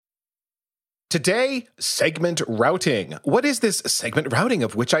Today, segment routing. What is this segment routing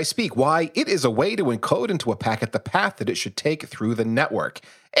of which I speak? Why, it is a way to encode into a packet the path that it should take through the network.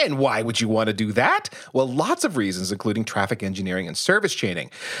 And why would you want to do that? Well, lots of reasons, including traffic engineering and service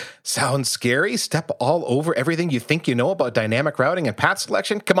chaining. Sounds scary? Step all over everything you think you know about dynamic routing and path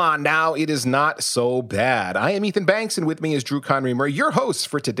selection? Come on now, it is not so bad. I am Ethan Banks, and with me is Drew Conreamer, your host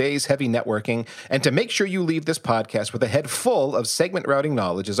for today's Heavy Networking. And to make sure you leave this podcast with a head full of segment routing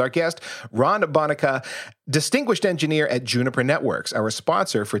knowledge is our guest, Ron Bonica, distinguished engineer at Juniper Networks, our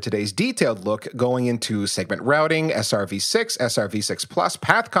sponsor for today's detailed look going into segment routing, SRv6, SRv6+,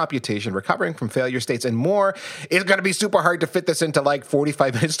 path computation, recovering from failure states, and more. It's going to be super hard to fit this into like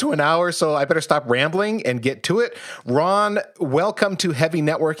 45 minutes to an hour, so I better stop rambling and get to it. Ron, welcome to Heavy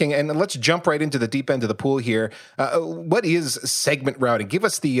Networking, and let's jump right into the deep end of the pool here. What is segment routing? Give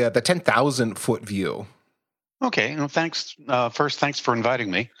us the 10,000-foot view. Okay, well, thanks. First, thanks for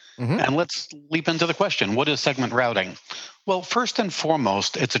inviting me. And let's leap into the question. What is segment routing? Well, first and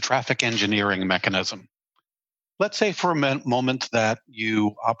foremost, it's a traffic engineering mechanism. Let's say for a moment that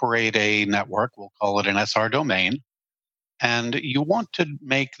you operate a network, we'll call it an SR domain, and you want to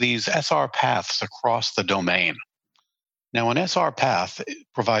make these SR paths across the domain. Now, an SR path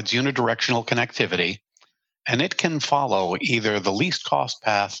provides unidirectional connectivity, and it can follow either the least cost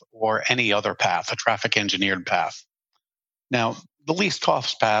path or any other path, a traffic engineered path. Now, the least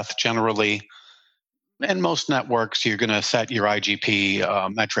cost path generally, in most networks, you're going to set your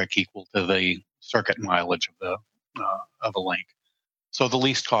IGP metric equal to the circuit mileage of a link. So the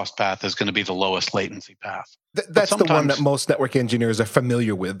least cost path is going to be the lowest latency path. That's the one that most network engineers are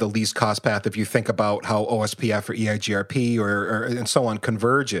familiar with, the least cost path. If you think about how OSPF or EIGRP or and so on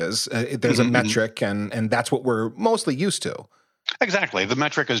converges, there's a metric, and that's what we're mostly used to. Exactly. The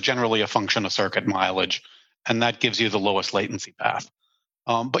metric is generally a function of circuit mileage, and that gives you the lowest latency path.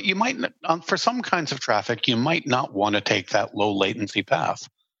 But you might, for some kinds of traffic, you might not want to take that low latency path.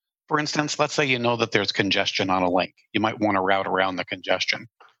 For instance, let's say you know that there's congestion on a link. You might want to route around the congestion.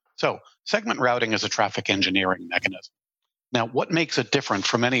 So segment routing is a traffic engineering mechanism. Now, what makes it different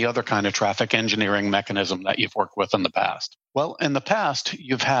from any other kind of traffic engineering mechanism that you've worked with in the past? Well, in the past,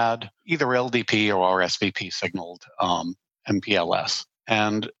 you've had either LDP or RSVP signaled MPLS.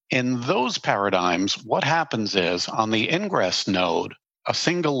 And in those paradigms, what happens is on the ingress node, a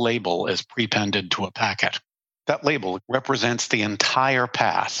single label is prepended to a packet. That label represents the entire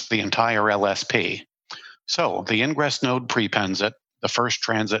path, the entire LSP. So the ingress node prepends it. The first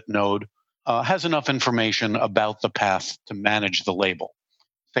transit node has enough information about the path to manage the label.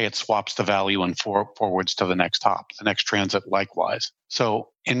 Say it swaps the value and forwards to the next hop. The next transit likewise. So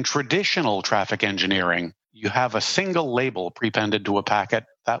in traditional traffic engineering, you have a single label prepended to a packet.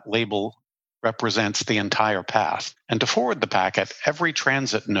 That label represents the entire path. And to forward the packet, every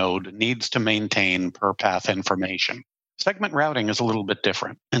transit node needs to maintain per path information. Segment routing is a little bit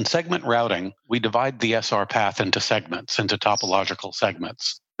different. In segment routing, we divide the SR path into segments, into topological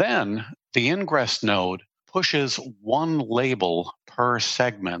segments. Then the ingress node pushes one label per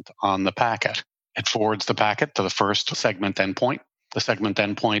segment on the packet. It forwards the packet to the first segment endpoint. The segment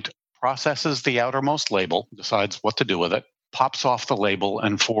endpoint processes the outermost label, decides what to do with it, pops off the label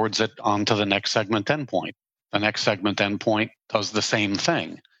and forwards it onto the next segment endpoint. The next segment endpoint does the same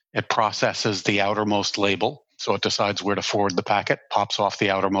thing. It processes the outermost label, so it decides where to forward the packet, pops off the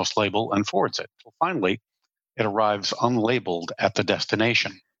outermost label, and forwards it. So finally, it arrives unlabeled at the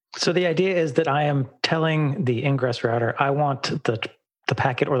destination. So the idea is that I am telling the ingress router, I want the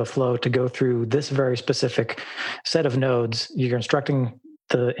packet or the flow to go through this very specific set of nodes. You're instructing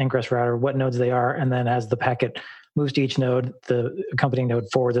the ingress router what nodes they are, and then as the packet moves to each node, the accompanying node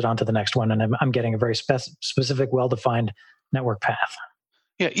forwards it onto the next one, and I'm getting a very specific, well-defined network path.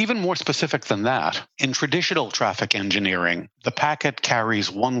 Yeah, even more specific than that. In traditional traffic engineering, the packet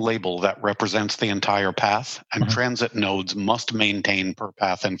carries one label that represents the entire path, and transit nodes must maintain per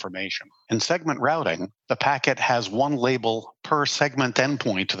path information. In segment routing, the packet has one label per segment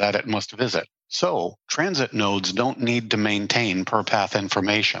endpoint that it must visit. So transit nodes don't need to maintain per path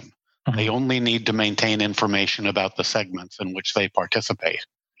information. They only need to maintain information about the segments in which they participate.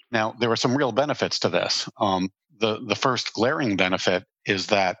 Now, there are some real benefits to this. The first glaring benefit is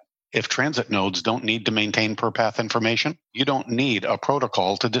that if transit nodes don't need to maintain per path information, you don't need a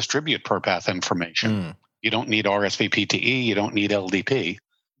protocol to distribute per path information. You don't need RSVP-TE, you don't need LDP.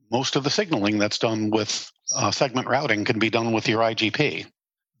 Most of the signaling that's done with segment routing can be done with your IGP.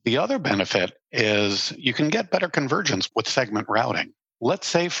 The other benefit is you can get better convergence with segment routing. Let's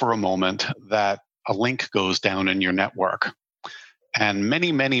say for a moment that a link goes down in your network, and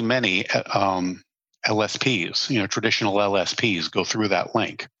many LSPs, traditional LSPs go through that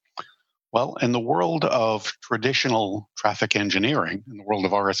link. Well, in the world of traditional traffic engineering, in the world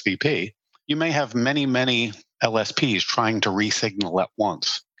of RSVP, you may have many, many LSPs trying to re-signal at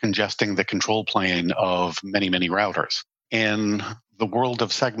once, congesting the control plane of many, many routers. In the world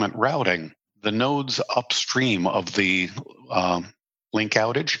of segment routing, the nodes upstream of the link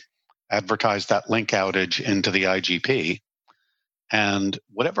outage advertise that link outage into the IGP, and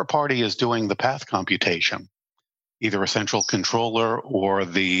whatever party is doing the path computation, either a central controller or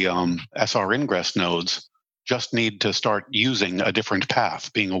the SR ingress nodes, just need to start using a different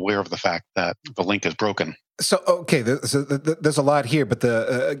path, being aware of the fact that the link is broken. So, okay, there's a lot here, but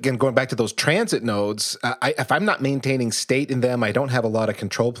again, going back to those transit nodes, if I'm not maintaining state in them, I don't have a lot of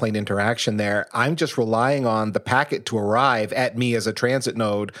control plane interaction there. I'm just relying on the packet to arrive at me as a transit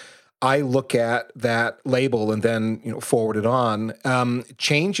node. I look at that label and then forward it on.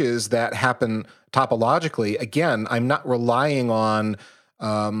 Changes that happen topologically, again, I'm not relying on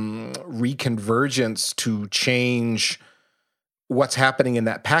reconvergence to change what's happening in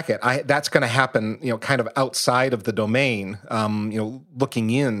that packet. That's going to happen, kind of outside of the domain. Looking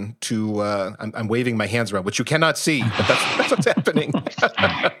in to, I'm waving my hands around, which you cannot see, but that's what's happening.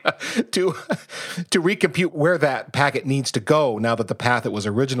 to recompute where that packet needs to go now that the path it was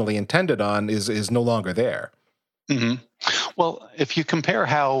originally intended on is no longer there. Mm-hmm. Well, if you compare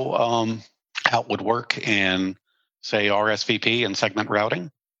how it would work in, say, RSVP and segment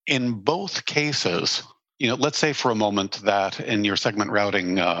routing, in both cases, let's say for a moment that in your segment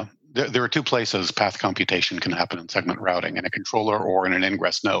routing, there are two places path computation can happen in segment routing, in a controller or in an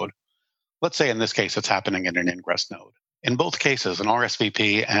ingress node. Let's say in this case, it's happening in an ingress node. In both cases, in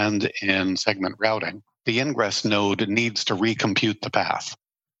RSVP and in segment routing, the ingress node needs to recompute the path.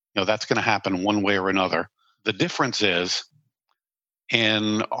 That's going to happen one way or another. The difference is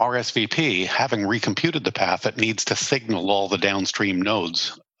in RSVP, having recomputed the path, it needs to signal all the downstream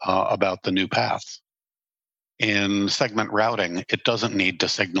nodes about the new path. In segment routing, it doesn't need to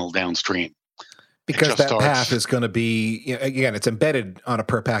signal downstream. Because that path is going to be, again, it's embedded on a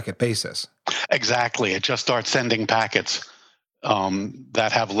per packet basis. Exactly. It just starts sending packets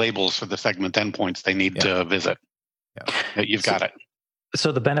that have labels for the segment endpoints they need to visit. Yeah. You've got it.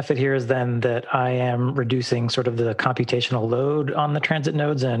 So the benefit here is then that I am reducing sort of the computational load on the transit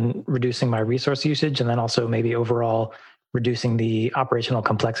nodes and reducing my resource usage, and then also maybe overall reducing the operational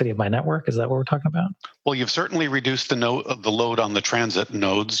complexity of my network. Is that what we're talking about? Well, you've certainly reduced the load on the transit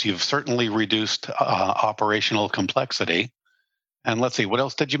nodes. You've certainly reduced operational complexity. And let's see, what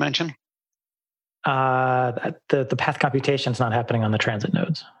else did you mention? The path computation is not happening on the transit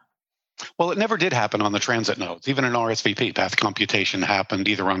nodes. Well, it never did happen on the transit nodes. Even in RSVP, path computation happened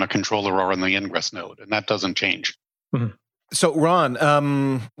either on a controller or on the ingress node, and that doesn't change. Mm-hmm. So,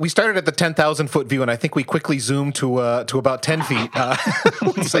 Ron, we started at the 10,000-foot view, and I think we quickly zoomed to about 10 feet.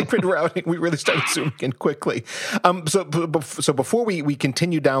 With segment routing, we really started zooming in quickly. So before we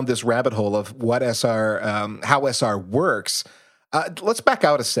continue down this rabbit hole of what how SR works, let's back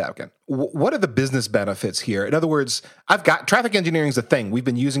out a second. What are the business benefits here? In other words, traffic engineering is a thing. We've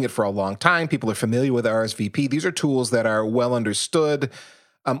been using it for a long time. People are familiar with RSVP. These are tools that are well understood.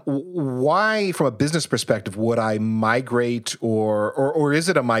 Why, from a business perspective, would I migrate, or is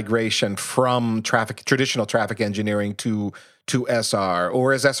it a migration from traditional traffic engineering to SR,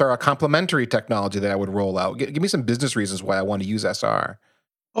 or is SR a complementary technology that I would roll out? Give me some business reasons why I want to use SR.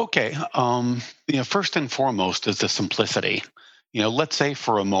 Okay, first and foremost is the simplicity. Let's say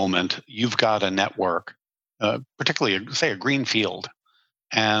for a moment you've got a network, particularly say a green field,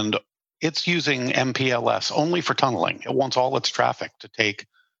 and it's using MPLS only for tunneling. It wants all its traffic to take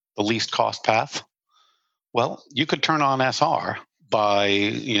the least cost path. Well, you could turn on SR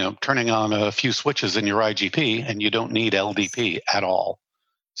by turning on a few switches in your IGP, and you don't need LDP at all.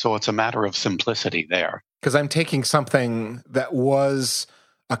 So it's a matter of simplicity there. Because I'm taking something that was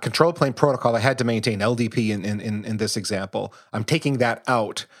a control plane protocol I had to maintain, LDP in this example. I'm taking that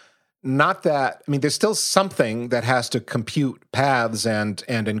out. Not that, there's still something that has to compute paths and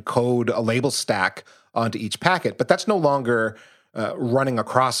encode a label stack onto each packet, but that's no longer running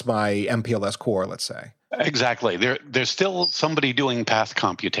across my MPLS core, let's say. Exactly. There's still somebody doing path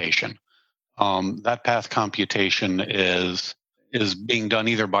computation. That path computation is being done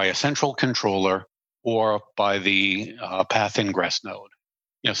either by a central controller or by the path ingress node.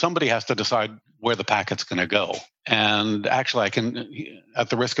 Somebody has to decide where the packet's going to go. And actually, I can, at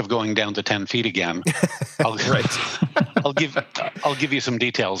the risk of going down to 10 feet again, I'll give you some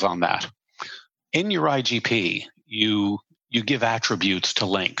details on that. In your IGP, you give attributes to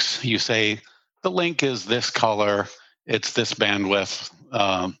links. You say the link is this color, it's this bandwidth,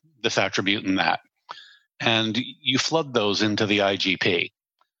 this attribute and that, and you flood those into the IGP.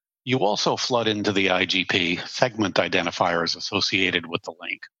 You also flood into the IGP segment identifiers associated with the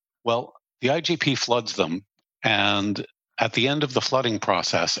link. Well, the IGP floods them, and at the end of the flooding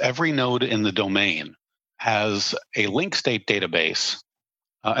process, every node in the domain has a link state database,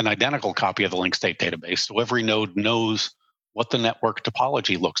 an identical copy of the link state database. So every node knows what the network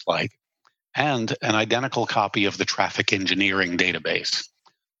topology looks like, and an identical copy of the traffic engineering database.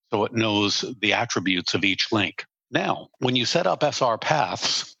 So it knows the attributes of each link. Now, when you set up SR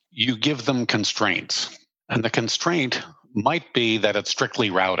paths, you give them constraints. And the constraint might be that it's strictly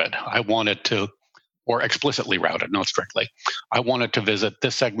routed. I want it to, or explicitly routed, not strictly. I want it to visit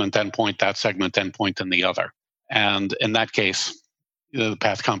this segment endpoint, that segment endpoint, and the other. And in that case, the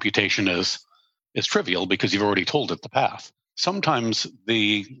path computation is trivial because you've already told it the path. Sometimes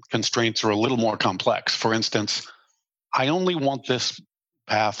the constraints are a little more complex. For instance, I only want this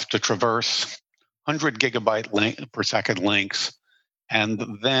path to traverse 100 gigabyte per second links,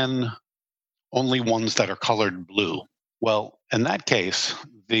 and then only ones that are colored blue. Well, in that case,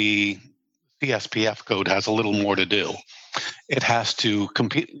 the CSPF code has a little more to do. It has to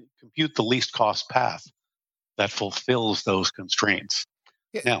compute the least cost path that fulfills those constraints.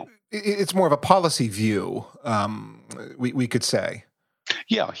 Now, it's more of a policy view, we could say.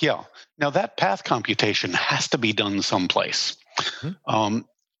 Yeah. Now, that path computation has to be done someplace. Mm-hmm.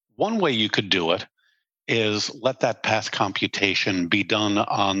 One way you could do it is let that path computation be done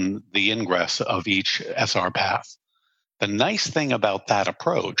on the ingress of each SR path. The nice thing about that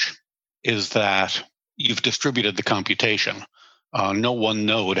approach is that you've distributed the computation. No one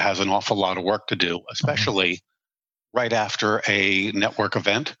node has an awful lot of work to do, especially right after a network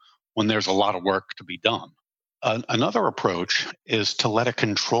event when there's a lot of work to be done. Another approach is to let a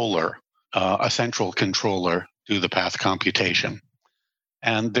controller, a central controller, do the path computation.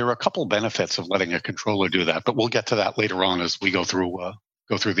 And there are a couple benefits of letting a controller do that, but we'll get to that later on as we go through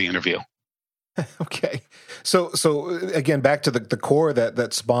the interview. Okay. So again, back to the core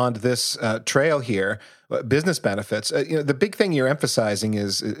that spawned this trail here, business benefits. The big thing you're emphasizing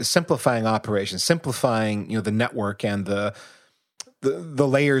is simplifying operations, simplifying the network and the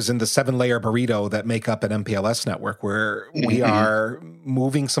layers in the 7-layer burrito that make up an MPLS network, where we are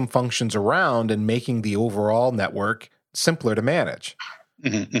moving some functions around and making the overall network simpler to manage.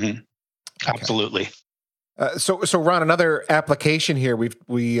 Mm-hmm. Okay. Absolutely. So Ron, another application here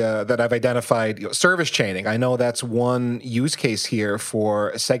that I've identified, service chaining. I know that's one use case here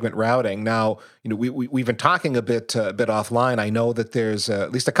for segment routing. Now, we've been talking a bit offline. I know that there's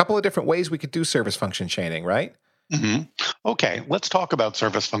at least a couple of different ways we could do service function chaining, right? Mm-hmm. Okay, let's talk about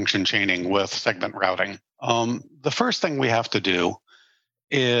service function chaining with segment routing. The first thing we have to do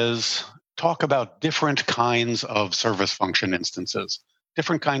is talk about different kinds of service function instances,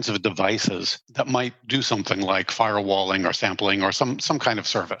 different kinds of devices that might do something like firewalling or sampling or some kind of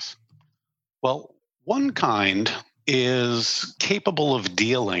service. Well, one kind is capable of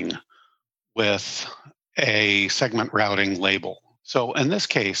dealing with a segment routing label. So in this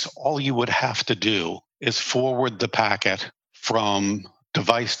case, all you would have to do is forward the packet from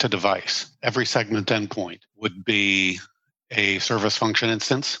device to device. Every segment endpoint would be a service function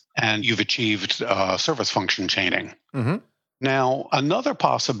instance, and you've achieved service function chaining. Mm-hmm. Now, another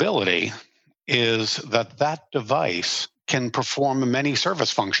possibility is that device can perform many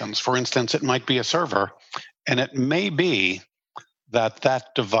service functions. For instance, it might be a server, and it may be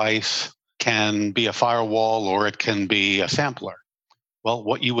that device can be a firewall or it can be a sampler. Well,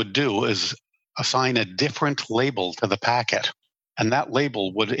 what you would do is assign a different label to the packet, and that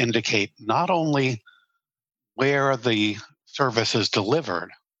label would indicate not only where the service is delivered,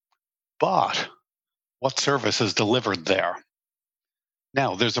 but what service is delivered there.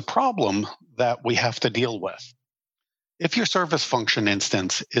 Now, there's a problem that we have to deal with. If your service function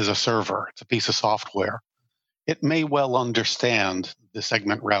instance is a server, it's a piece of software, it may well understand the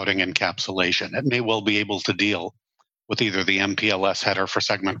segment routing encapsulation. It may well be able to deal with either the MPLS header for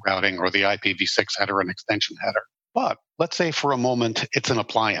segment routing or the IPv6 header and extension header. But let's say for a moment it's an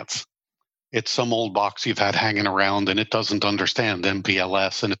appliance. It's some old box you've had hanging around, and it doesn't understand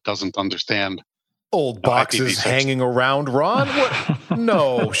MPLS, and it doesn't understand old boxes IPv6. Hanging around, Ron? What?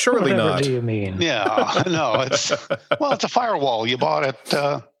 No, surely not. What do you mean? Yeah, no, it's a firewall. You bought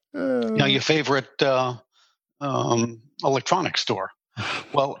it, your favorite electronics store.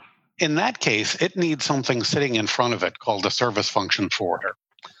 Well, in that case, it needs something sitting in front of it called a service function forwarder.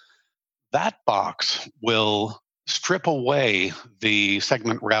 That box will strip away the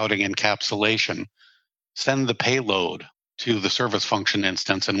segment routing encapsulation, send the payload to the service function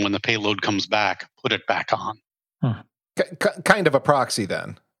instance, and when the payload comes back, put it back on. Kind of a proxy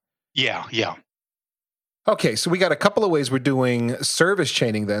then. Yeah. Okay, so we got a couple of ways we're doing service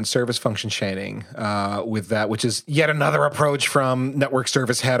chaining then, service function chaining with that, which is yet another approach from network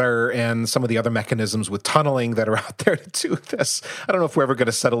service header and some of the other mechanisms with tunneling that are out there to do this. I don't know if we're ever going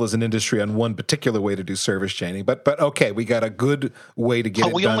to settle as an industry on one particular way to do service chaining, but okay, we got a good way to get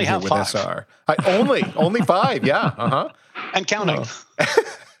it done here with 5. SR. Only 5, yeah, And counting.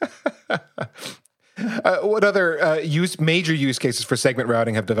 What other major use cases for segment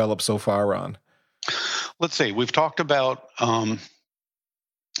routing have developed so far, Ron? Let's see. We've talked about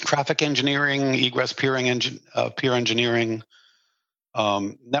traffic engineering, egress peer engineering,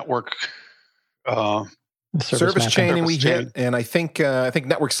 network service chaining we hit, and I think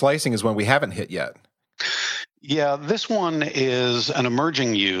network slicing is one we haven't hit yet. Yeah, this one is an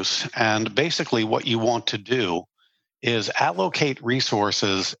emerging use, and basically what you want to do is allocate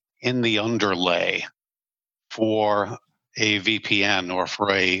resources in the underlay for a VPN or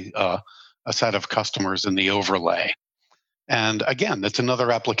for a set of customers in the overlay. And again, it's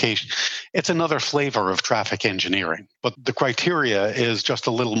another application. It's another flavor of traffic engineering, but the criteria is just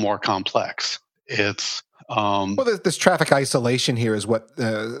a little more complex. It's well, this traffic isolation here is what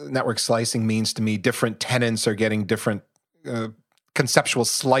network slicing means to me. Different tenants are getting different conceptual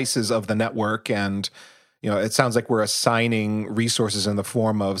slices of the network, and it sounds like we're assigning resources in the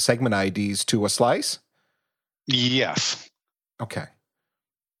form of segment IDs to a slice. Yes. Okay.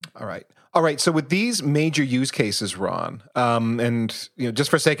 All right. So with these major use cases, Ron, and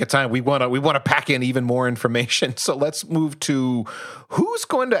just for sake of time, we want to pack in even more information. So let's move to who's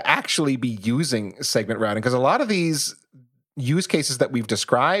going to actually be using segment routing, because a lot of these use cases that we've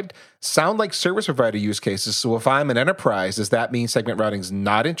described sound like service provider use cases. So if I'm an enterprise, does that mean segment routing is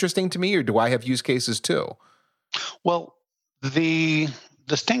not interesting to me, or do I have use cases too? Well, the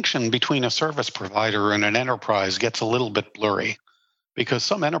distinction between a service provider and an enterprise gets a little bit blurry, because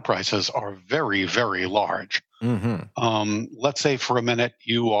some enterprises are very, very large. Mm-hmm. Let's say for a minute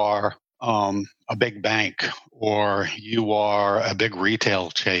you are a big bank or you are a big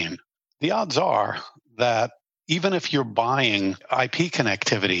retail chain. The odds are that even if you're buying IP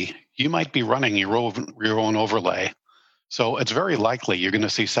connectivity, you might be running your own overlay. So it's very likely you're going to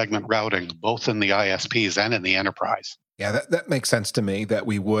see segment routing both in the ISPs and in the enterprise. Yeah, that makes sense to me that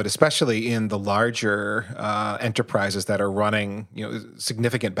we would, especially in the larger enterprises that are running,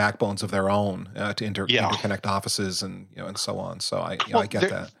 significant backbones of their own to interconnect offices and and so on. So I get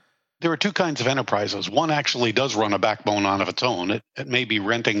that. There are two kinds of enterprises. One actually does run a backbone on its own. It may be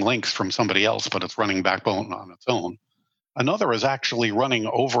renting links from somebody else, but it's running backbone on its own. Another is actually running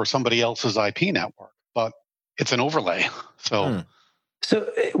over somebody else's IP network, but it's an overlay. So. So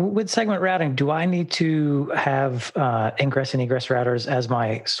with segment routing, do I need to have ingress and egress routers as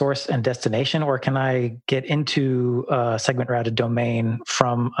my source and destination, or can I get into a segment routed domain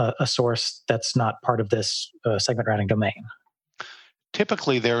from a source that's not part of this segment routing domain?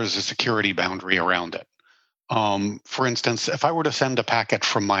 Typically, there is a security boundary around it. For instance, if I were to send a packet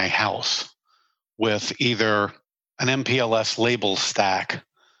from my house with either an MPLS label stack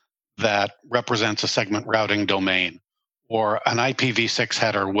that represents a segment routing domain, or an IPv6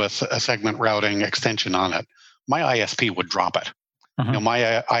 header with a segment routing extension on it, my ISP would drop it. Mm-hmm.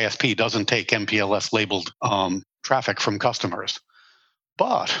 My ISP doesn't take MPLS labeled traffic from customers.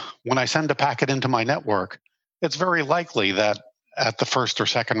 But when I send a packet into my network, it's very likely that at the first or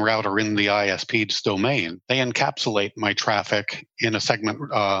second router in the ISP's domain, they encapsulate my traffic in a segment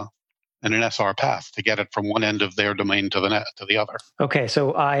in an SR path to get it from one end of their domain to the other. Okay,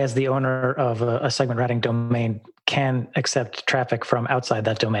 so I, as the owner of a segment routing domain, can accept traffic from outside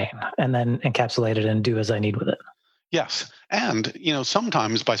that domain and then encapsulate it and do as I need with it. Yes, and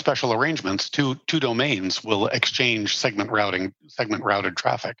sometimes by special arrangements, two domains will exchange segment routed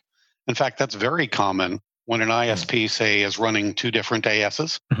traffic. In fact, that's very common when an ISP, say, is running two different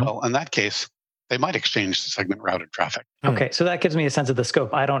ASs. Mm-hmm. Well, in that case, they might exchange segment routed traffic. Okay, so that gives me a sense of the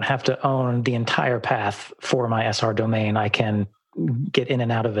scope. I don't have to own the entire path for my SR domain. I can get in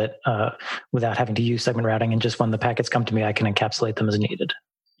and out of it without having to use segment routing, and just when the packets come to me, I can encapsulate them as needed.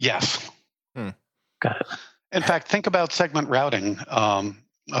 Yes. Got it. In fact, think about segment routing, a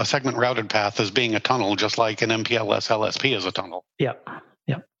segment routed path as being a tunnel, just like an MPLS LSP is a tunnel. Yep,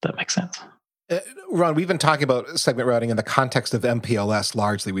 that makes sense. Ron, we've been talking about segment routing in the context of MPLS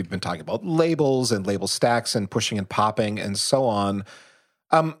largely. We've been talking about labels and label stacks and pushing and popping and so on.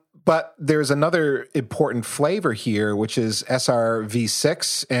 But there's another important flavor here, which is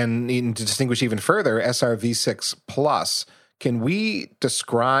SRv6, and to distinguish even further, SRv6 plus. Can we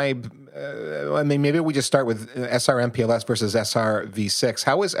describe, maybe we just start with SR MPLS versus SRv6.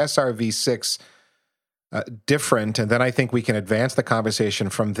 How is SRv6 different. And then I think we can advance the conversation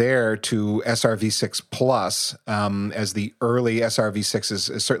from there to SRv6 Plus, as the early SRv6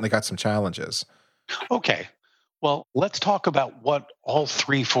 has certainly got some challenges. Okay. Well, let's talk about what all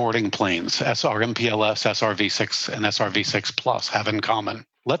three forwarding planes, SR-MPLS, SRv6, and SRv6 Plus, have in common.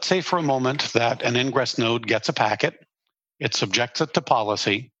 Let's say for a moment that an ingress node gets a packet, it subjects it to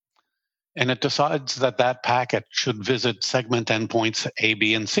policy, and it decides that that packet should visit segment endpoints A,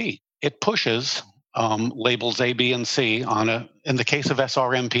 B, and C. It pushes labels A, B, and C in the case of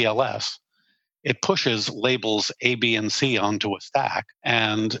SR-MPLS, it pushes labels A, B, and C onto a stack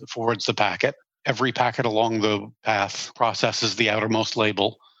and forwards the packet. Every packet along the path processes the outermost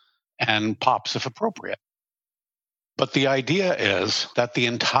label and pops if appropriate. But the idea is that the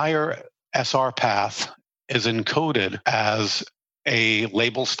entire SR path is encoded as a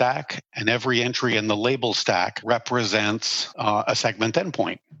label stack, and every entry in the label stack represents a segment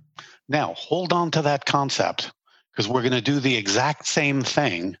endpoint. Now, hold on to that concept, because we're going to do the exact same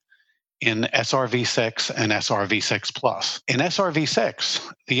thing in SRv6 and SRv6 Plus. In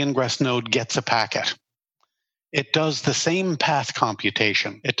SRv6, the ingress node gets a packet. It does the same path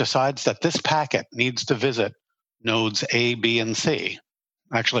computation. It decides that this packet needs to visit nodes A, B, and C.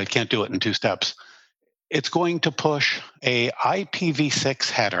 Actually, it can't do it in two steps. It's going to push a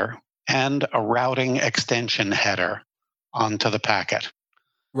IPv6 header and a routing extension header onto the packet.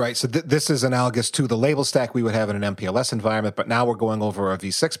 Right. So this is analogous to the label stack we would have in an MPLS environment, but now we're going over a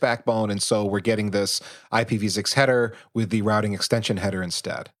v6 backbone, and so we're getting this IPv6 header with the routing extension header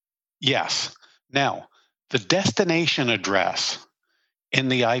instead. Yes. Now, the destination address in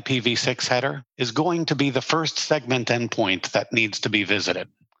the IPv6 header is going to be the first segment endpoint that needs to be visited.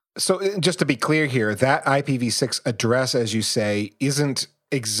 So just to be clear here, that IPv6 address, as you say, isn't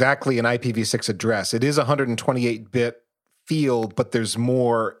exactly an IPv6 address. It is a 128-bit field, but there's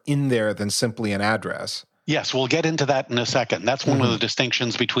more in there than simply an address. Yes, we'll get into that in a second. That's one of the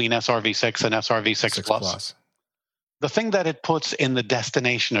distinctions between SRv6 and SRv6 Plus. The thing that it puts in the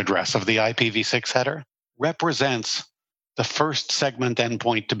destination address of the IPv6 header represents the first segment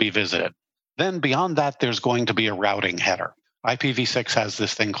endpoint to be visited. Then beyond that, there's going to be a routing header. IPv6 has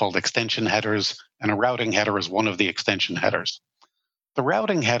this thing called extension headers, and a routing header is one of the extension headers. The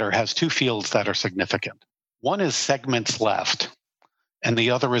routing header has two fields that are significant. One is segments left, and the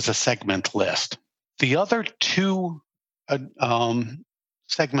other is a segment list. The other two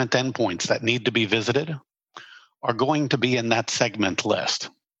segment endpoints that need to be visited are going to be in that segment list.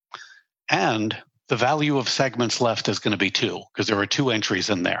 And the value of segments left is going to be 2, because there are 2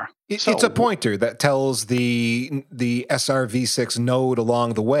 entries in there. It's a pointer that tells the SRv6 node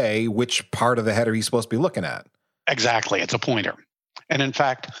along the way which part of the header he's supposed to be looking at. Exactly. It's a pointer. And in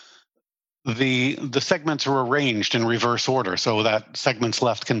fact, the segments are arranged in reverse order so that segments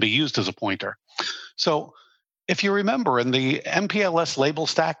left can be used as a pointer. So if you remember, in the MPLS label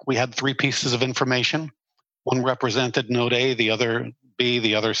stack, we had 3 pieces of information. One represented node A, the other B,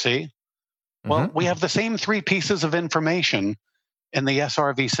 the other C. Well, we have the same 3 pieces of information in the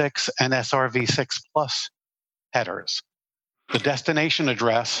SRv6 and SRv6 Plus headers. The destination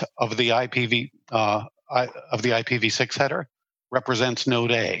address of the IPv6 header represents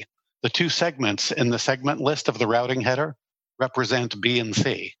node A. The 2 segments in the segment list of the routing header represent B and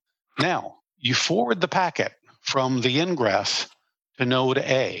C. Now, you forward the packet from the ingress to node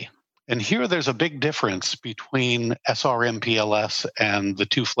A. And here there's a big difference between SR-MPLS and the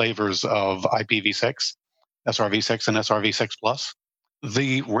 2 flavors of IPv6, SRv6 and SRv6 Plus.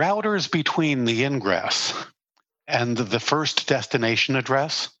 The routers between the ingress and the first destination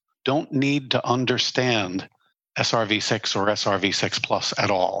address don't need to understand SRv6 or SRv6 Plus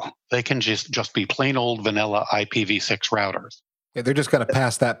at all. They can just be plain old vanilla IPv6 routers. Yeah, they're just going to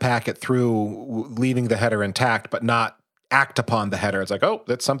pass that packet through, leaving the header intact, but not act upon the header. It's like, oh,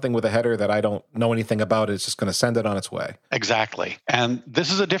 that's something with a header that I don't know anything about. It's just going to send it on its way. Exactly. And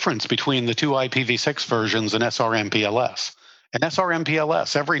this is a difference between the 2 IPv6 versions and SR-MPLS. In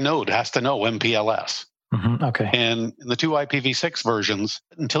SR-MPLS, every node has to know MPLS. Okay. And in the 2 IPv6 versions,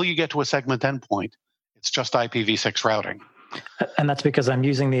 until you get to a segment endpoint, it's just IPv6 routing. And that's because I'm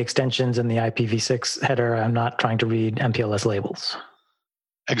using the extensions in the IPv6 header. I'm not trying to read MPLS labels.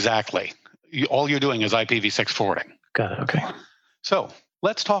 Exactly. All you're doing is IPv6 forwarding. Got it. Okay. So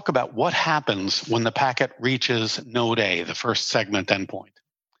let's talk about what happens when the packet reaches node A, the first segment endpoint.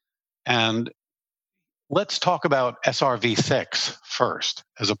 And let's talk about SRv6 first,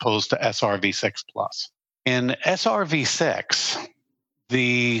 as opposed to SRv6 Plus. In SRv6,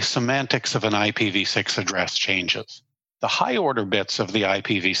 the semantics of an IPv6 address changes. The high order bits of the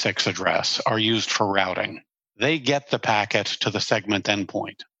IPv6 address are used for routing. They get the packet to the segment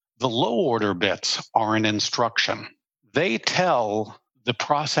endpoint. The low order bits are an instruction. They tell the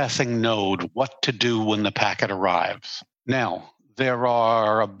processing node what to do when the packet arrives. Now, there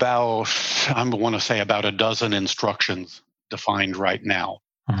are about a dozen instructions defined right now.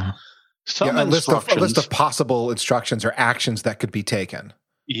 Some a list of possible instructions or actions that could be taken.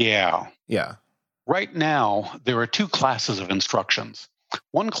 Yeah. Yeah. Right now, there are two classes of instructions.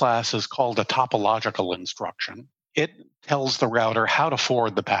 One class is called a topological instruction. It tells the router how to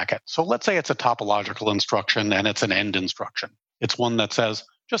forward the packet. So let's say it's a topological instruction and it's an end instruction. It's one that says,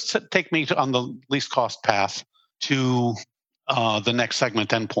 just take me on the least cost path to the next segment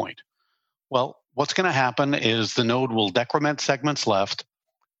endpoint. Well, what's going to happen is the node will decrement segments left,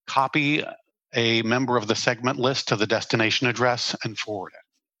 copy a member of the segment list to the destination address, and forward it.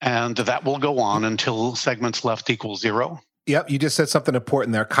 And that will go on until segments left equals 0. Yep, you just said something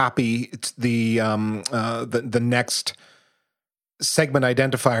important there. Copy the next segment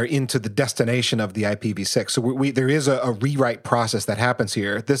identifier into the destination of the IPv6. So there is a rewrite process that happens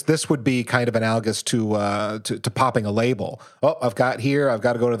here. This would be kind of analogous to popping a label. Oh, I've got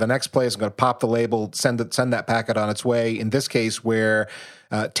to go to the next place. I'm going to pop the label, send that packet on its way. In this case, we're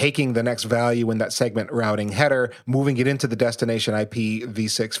taking the next value in that segment routing header, moving it into the destination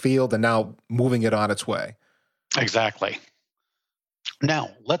IPv6 field, and now moving it on its way. Exactly. Now,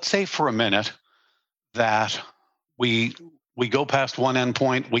 let's say for a minute that we go past one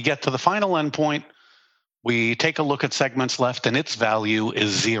endpoint, we get to the final endpoint, we take a look at segments left, and its value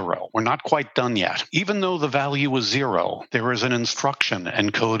is 0. We're not quite done yet. Even though the value is 0, there is an instruction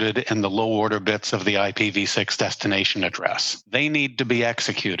encoded in the low order bits of the IPv6 destination address. They need to be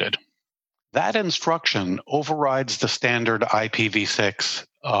executed. That instruction overrides the standard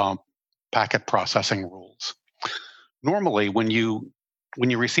IPv6 packet processing rules. Normally, when you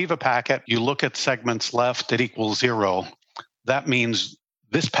receive a packet, you look at segments left, it equals 0. That means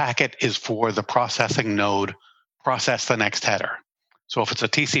this packet is for the processing node, process the next header. So if it's a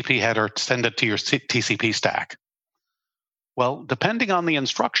TCP header, send it to your TCP stack. Well, depending on the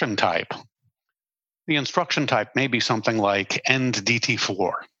instruction type may be something like end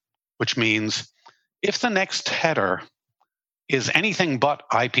DT4, which means if the next header is anything but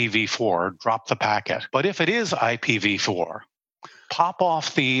IPv4, drop the packet. But if it is IPv4, pop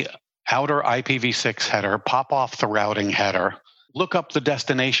off the outer IPv6 header, pop off the routing header, look up the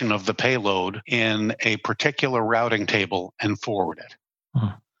destination of the payload in a particular routing table, and forward it.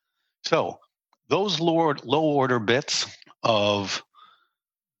 So those low order bits of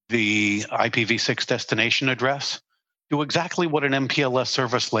the IPv6 destination address do exactly what an MPLS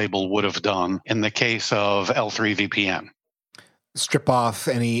service label would have done in the case of L3 VPN. Strip off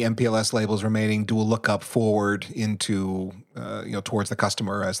any MPLS labels remaining, do a lookup forward into, towards the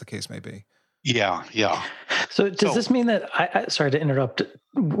customer, as the case may be. Yeah. So does this mean that, sorry to interrupt,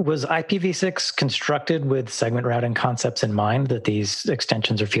 was IPv6 constructed with segment routing concepts in mind, that these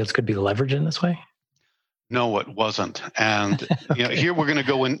extensions or fields could be leveraged in this way? No, it wasn't. And Okay. Here we're going to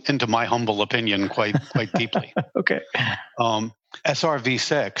go into my humble opinion quite deeply. Okay.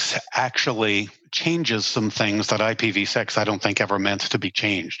 SRv6 actually changes some things that IPv6 I don't think ever meant to be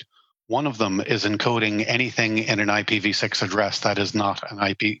changed. One of them is encoding anything in an IPv6 address that is not an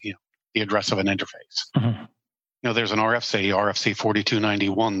IP, the address of an interface. Mm-hmm. There's an RFC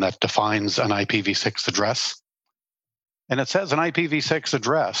 4291 that defines an IPv6 address. And it says an IPv6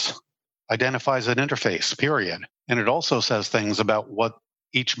 address identifies an interface, period. And it also says things about what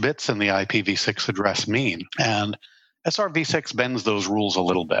each bits in the IPv6 address mean. And SRv6 bends those rules a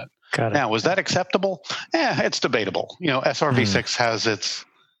little bit. Got it. Now, is that acceptable? It's debatable. SRv6 has its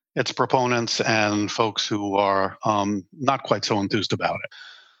proponents and folks who are not quite so enthused about it.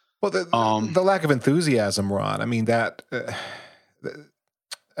 Well, the lack of enthusiasm, Ron, I mean, that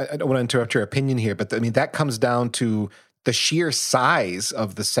I don't want to interrupt your opinion here, but that comes down to the sheer size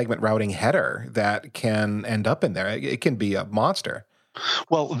of the segment routing header that can end up in there. It can be a monster.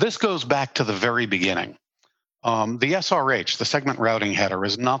 Well, this goes back to the very beginning. The SRH, the segment routing header,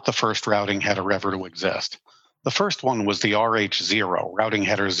 is not the first routing header ever to exist. The first one was the RH0, routing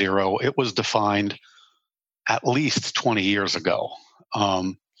header 0. It was defined at least 20 years ago.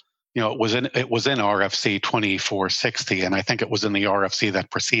 It was in RFC 2460, and I think it was in the RFC that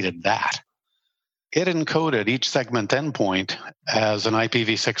preceded that. It encoded each segment endpoint as an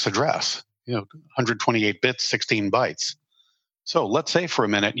IPv6 address, 128 bits, 16 bytes. So let's say for a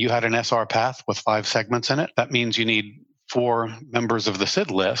minute you had an SR path with 5 segments in it. That means you need 4 members of the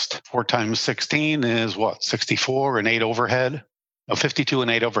SID list. 4 times 16 is what? 64 and 8 overhead? 52 and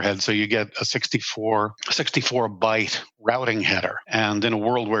 8 overhead. So you get a 64 byte routing header. And in a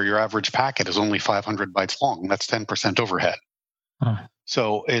world where your average packet is only 500 bytes long, that's 10% overhead.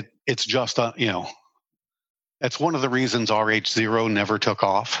 So it's just it's one of the reasons RH0 never took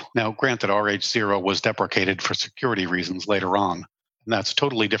off. Now, granted, RH0 was deprecated for security reasons later on, and that's a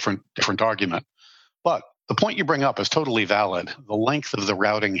totally different argument. But the point you bring up is totally valid. The length of the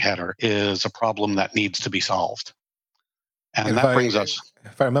routing header is a problem that needs to be solved. And that brings us...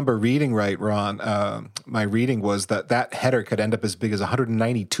 If I remember reading right, Ron, my reading was that header could end up as big as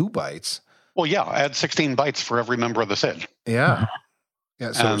 192 bytes. Well, yeah, add 16 bytes for every member of the SID. Yeah.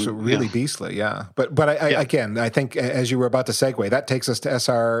 Yeah, so really beastly, yeah. But again, I think as you were about to segue, that takes us to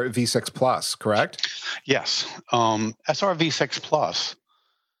SRv6 Plus, correct? Yes. SRv6 Plus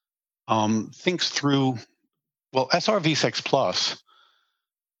thinks through... Well, SRv6 Plus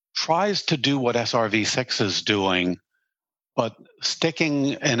tries to do what SRv6 is doing, but sticking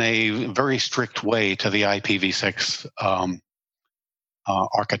in a very strict way to the IPv6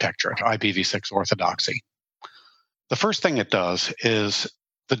 architecture, IPv6 orthodoxy. The first thing it does is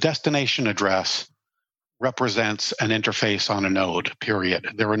the destination address represents an interface on a node,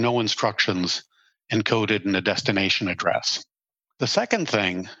 period. There are no instructions encoded in the destination address. The second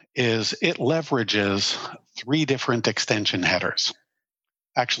thing is it leverages 3 different extension headers.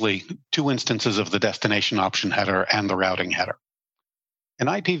 Actually, 2 instances of the destination option header and the routing header. In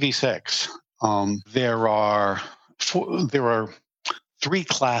IPv6, there are 3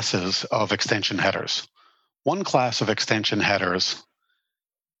 classes of extension headers. One class of extension headers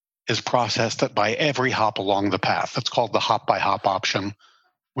is processed by every hop along the path. It's called the hop-by-hop option.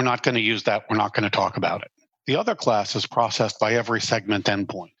 We're not going to use that. We're not going to talk about it. The other class is processed by every segment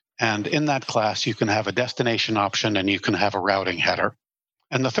endpoint. And in that class, you can have a destination option and you can have a routing header.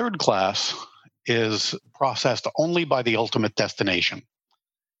 And the third class is processed only by the ultimate destination.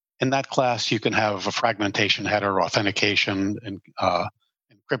 In that class, you can have a fragmentation header, authentication, and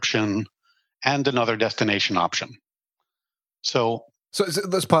encryption, and another destination option. So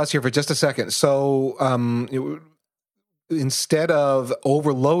let's pause here for just a second. So instead of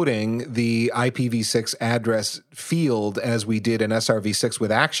overloading the IPv6 address field as we did in SRv6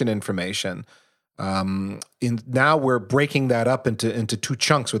 with action information, now we're breaking that up into 2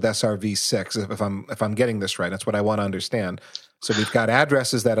 chunks with SRv6. If I'm getting this right, that's what I want to understand. So we've got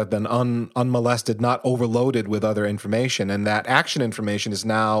addresses that have been unmolested, not overloaded with other information, and that action information is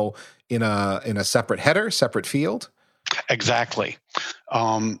now in a separate header, separate field. Exactly.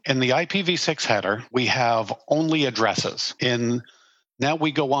 In the IPv6 header, we have only addresses. Now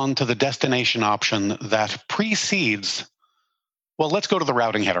we go on to the destination option that precedes. Well, let's go to the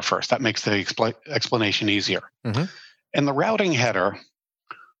routing header first. That makes the explanation easier. Mm-hmm. In the routing header,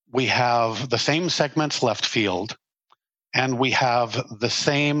 we have the same segments left field, and we have the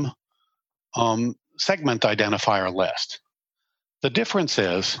same segment identifier list. The difference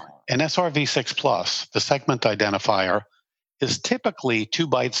is, in SRv6 Plus, the segment identifier is typically 2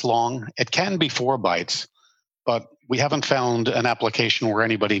 bytes long. It can be 4 bytes, but we haven't found an application where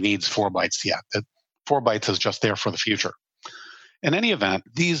anybody needs 4 bytes yet. 4 bytes is just there for the future. In any event,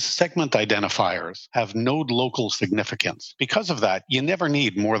 these segment identifiers have node local significance. Because of that, you never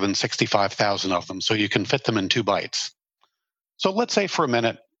need more than 65,000 of them, so you can fit them in 2 bytes. So let's say for a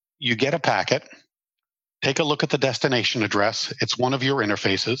minute, you get a packet, take a look at the destination address. It's one of your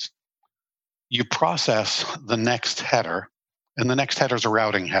interfaces. You process the next header, and the next header is a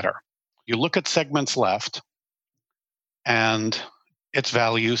routing header. You look at segments left, and its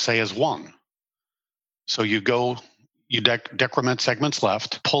value, say, is 1. So you decrement segments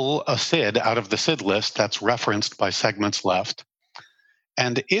left, pull a SID out of the SID list that's referenced by segments left,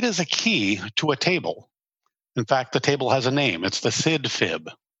 and it is a key to a table. In fact, the table has a name. It's the SID fib.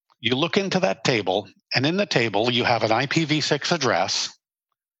 You look into that table, and in the table, you have an IPv6 address,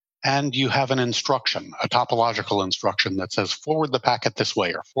 and you have an instruction, a topological instruction that says forward the packet this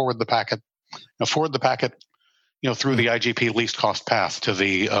way, or forward the packet through the IGP least cost path to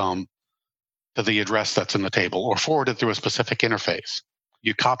the address that's in the table, or forward it through a specific interface.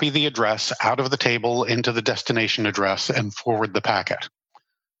 You copy the address out of the table into the destination address and forward the packet.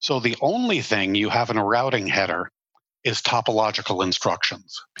 So the only thing you have in a routing header is topological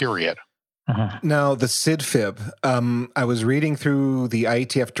instructions, period. Uh-huh. Now, the SID fib, I was reading through the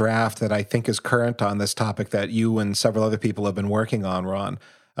IETF draft that I think is current on this topic that you and several other people have been working on, Ron.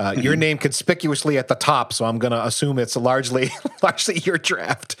 Your name conspicuously at the top, so I'm going to assume it's largely your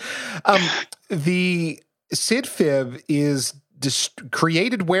draft. The SID fib is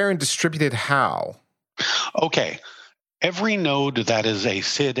created where and distributed how? Okay. Every node that is a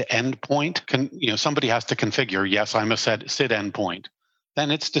SID endpoint, somebody has to configure, yes, I'm a SID endpoint. Then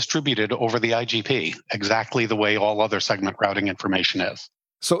it's distributed over the IGP, exactly the way all other segment routing information is.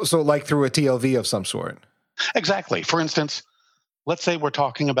 So like through a TLV of some sort? Exactly. For instance, Let's say we're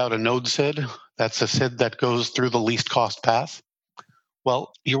talking about a node SID. That's a SID that goes through the least cost path.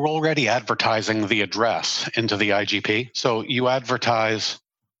 Well, you're already advertising the address into the IGP. So you advertise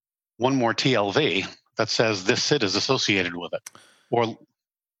one more TLV that says this SID is associated with it. Or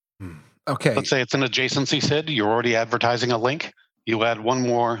okay, let's say it's an adjacency SID. You're already advertising a link. You add one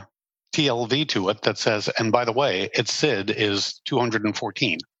more TLV to it that says, and by the way, its SID is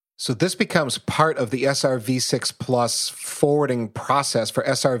 214. so this becomes part of the SRv6 plus forwarding process for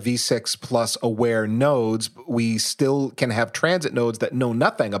SRv6 plus aware nodes. We still can have transit nodes that know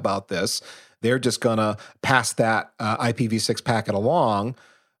nothing about this. They're just going to pass that IPv6 packet along.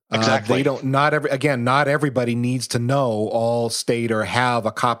 Exactly. Not everybody needs to know all state or have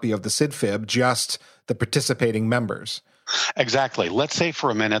a copy of the SID-fib, just the participating members. Exactly. Let's say for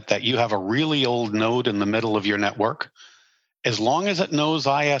a minute that you have a really old node in the middle of your network. As long as it knows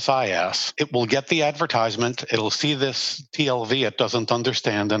ISIS, it will get the advertisement. It'll see this TLV it doesn't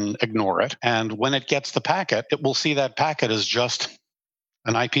understand and ignore it. And when it gets the packet, it will see that packet as just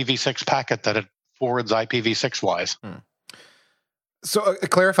an IPv6 packet that it forwards IPv6-wise. So a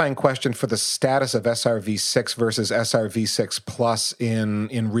clarifying question for the status of SRv6 versus SRv6 Plus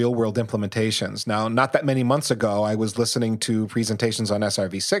in real-world implementations. Now, not that many months ago, I was listening to presentations on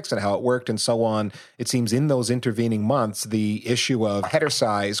SRv6 and how it worked and so on. It seems in those intervening months, the issue of header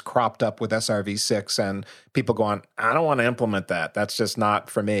size cropped up with SRv6, and people going, I don't want to implement that. That's just not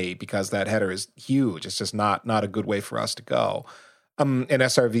for me because that header is huge. It's just not a good way for us to go. And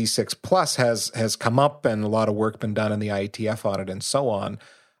SRv6 Plus has come up, and a lot of work been done in the IETF audit and so on.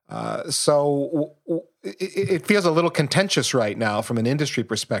 So it feels a little contentious right now from an industry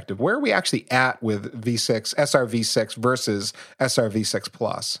perspective. Where are we actually at with SRv6 versus SRv6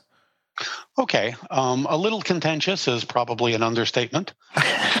 Plus? Okay, a little contentious is probably an understatement.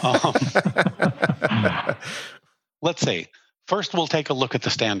 Let's see. First, we'll take a look at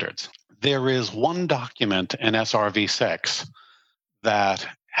the standards. There is one document in SRv6 that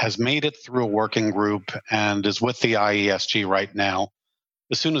has made it through a working group and is with the IESG right now.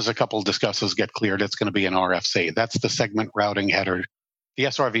 As soon as a couple of discusses get cleared, it's going to be an RFC. That's the segment routing header, the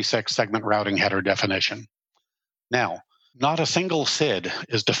SRv6 segment routing header definition. Now, not a single SID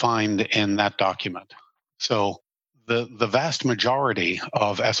is defined in that document. So the vast majority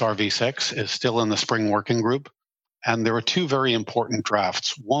of SRv6 is still in the Spring Working Group. And there are two very important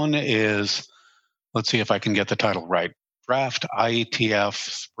drafts. One is, let's see if I can get the title right, Draft IETF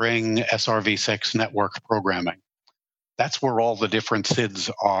Spring SRv6 Network Programming. That's where all the different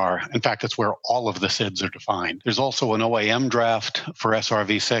SIDs are. In fact, it's where all of the SIDs are defined. There's also an OAM draft for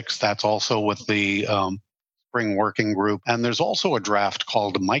SRv6. That's also with the Spring Working Group. And there's also a draft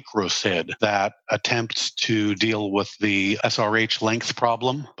called MicroSID that attempts to deal with the SRH length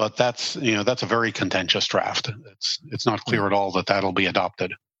problem. But that's a very contentious draft. It's not clear at all that that'll be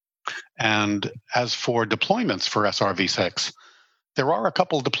adopted. And as for deployments for SRv6, there are a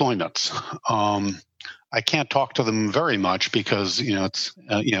couple deployments. I can't talk to them very much because it's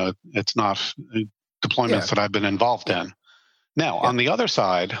not deployments that I've been involved in. Now, on the other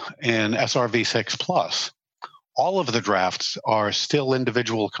side, in SRv6 Plus, all of the drafts are still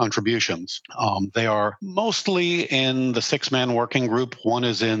individual contributions. They are mostly in the 6-man working group. One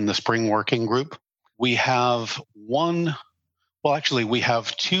is in the Spring Working Group. We have we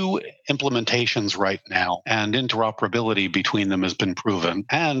have 2 implementations right now, and interoperability between them has been proven.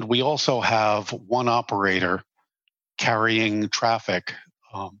 And we also have one operator carrying traffic,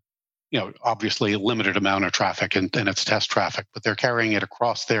 obviously a limited amount of traffic in its test traffic, but they're carrying it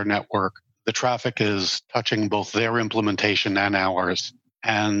across their network. The traffic is touching both their implementation and ours,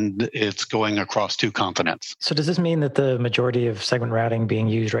 and it's going across 2 continents. So does this mean that the majority of segment routing being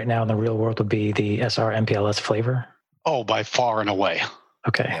used right now in the real world would be the SR MPLS flavor? Oh, by far and away.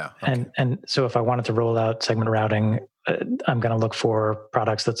 Okay. Yeah, okay. And so if I wanted to roll out segment routing, I'm going to look for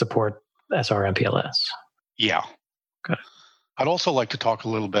products that support SR MPLS. Yeah. Good. I'd also like to talk a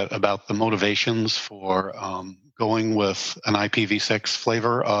little bit about the motivations for going with an IPv6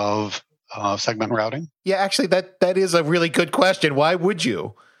 flavor of segment routing. Yeah, actually, that is a really good question. Why would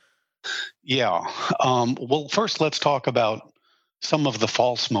you? Yeah. Well, first, let's talk about some of the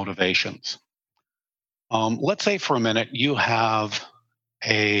false motivations. Let's say for a minute you have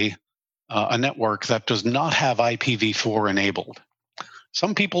a network that does not have IPv4 enabled.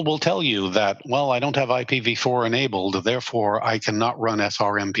 Some people will tell you that, well, I don't have IPv4 enabled, therefore I cannot run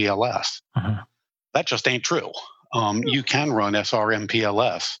SRMPLS. That just ain't true. You can run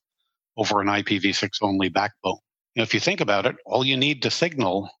SRMPLS over an IPv6 only backbone. If you think about it, all you need to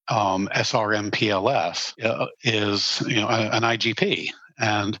signal SRMPLS is an IGP.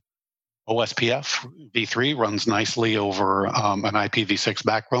 And OSPF v3 runs nicely over an IPv6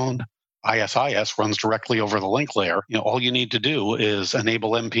 backbone. ISIS runs directly over the link layer. All you need to do is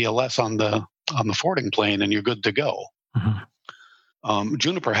enable MPLS on the forwarding plane, and you're good to go. Mm-hmm.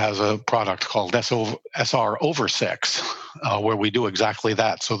 Juniper has a product called SR over 6, where we do exactly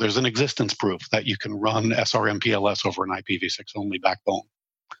that. So there's an existence proof that you can run SR MPLS over an IPv6 only backbone.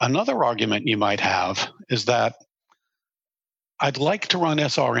 Another argument you might have is that I'd like to run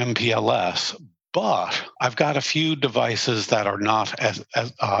SR MPLS, but I've got a few devices that are not as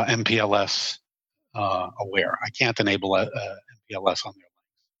MPLS aware. I can't enable MPLS on their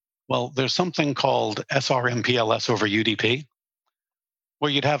links. Well, there's something called SR MPLS over UDP,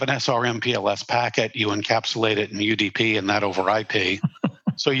 where you'd have an SR MPLS packet, you encapsulate it in UDP and that over IP,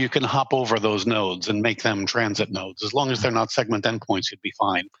 so you can hop over those nodes and make them transit nodes. As long as they're not segment endpoints, you'd be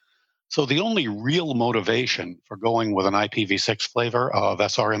fine. So the only real motivation for going with an IPv6 flavor of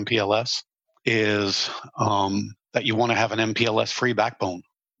SR MPLS is that you want to have an MPLS-free backbone.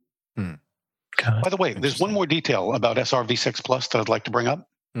 By the way, there's one more detail about SRv6 Plus that I'd like to bring up.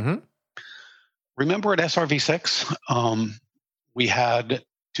 Mm-hmm. Remember at SRv6, we had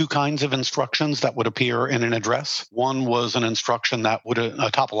two kinds of instructions that would appear in an address. One was an instruction that would a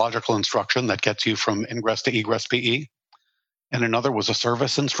topological instruction that gets you from ingress to egress PE. And another was a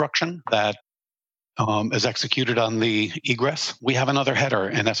service instruction that is executed on the egress. We have another header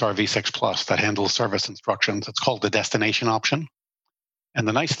in SRv6 Plus that handles service instructions. It's called the destination option. And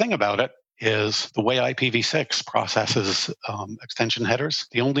the nice thing about it is the way IPv6 processes extension headers,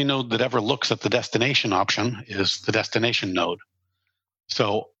 the only node that ever looks at the destination option is the destination node.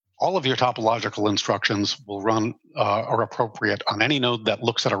 So all of your topological instructions will run are appropriate on any node that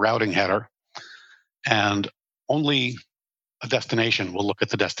looks at a routing header, and only a destination will look at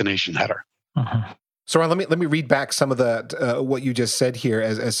the destination header. Uh-huh. So let me read back some of the what you just said here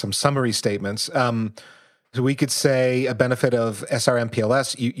as some summary statements. So we could say a benefit of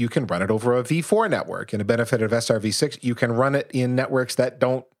SRMPLS, you can run it over a v4 network, and a benefit of SRv6, you can run it in networks that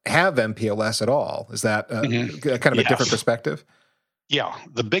don't have MPLS at all. Is that kind of a different perspective? Yeah,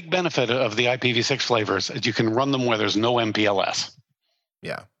 the big benefit of the IPv6 flavors is you can run them where there's no MPLS.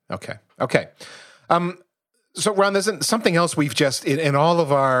 Yeah. Okay. So, Ron, there's something else we've just, in all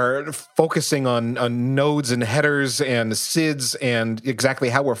of our focusing on nodes and headers and SIDs and exactly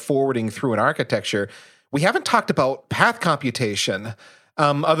how we're forwarding through an architecture, we haven't talked about path computation,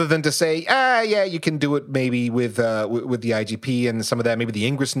 other than to say, you can do it maybe with the IGP and some of that. Maybe the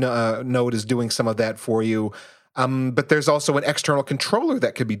Ingress node is doing some of that for you. But there's also an external controller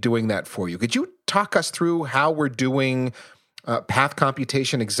that could be doing that for you. Could you talk us through how we're doing path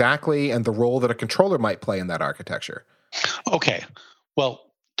computation exactly, and the role that a controller might play in that architecture? Okay.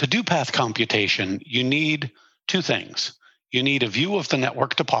 Well, to do path computation, you need two things. You need a view of the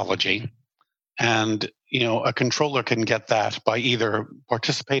network topology, and a controller can get that by either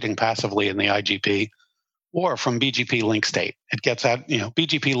participating passively in the IGP or from BGP link state. It gets at,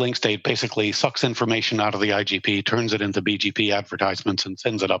 BGP link state basically sucks information out of the IGP, turns it into BGP advertisements, and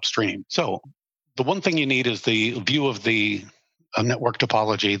sends it upstream. So the one thing you need is the view of the network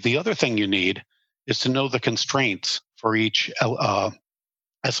topology. The other thing you need is to know the constraints for each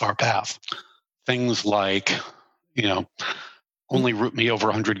SR path. Things like, only route me over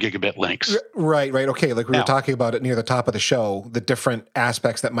 100 gigabit links. Right. Okay, like we were talking about it near the top of the show, the different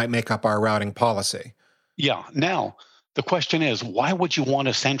aspects that might make up our routing policy. Yeah. Now, the question is, why would you want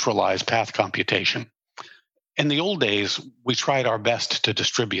to centralize path computation? In the old days, we tried our best to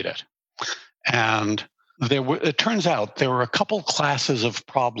distribute it. And it turns out there were a couple classes of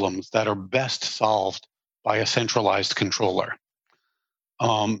problems that are best solved by a centralized controller.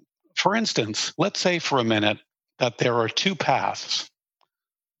 For instance, let's say for a minute that there are two paths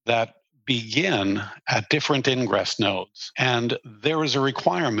that begin at different ingress nodes, and there is a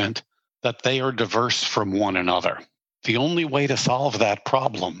requirement that they are diverse from one another. The only way to solve that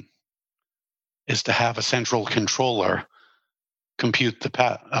problem is to have a central controller compute the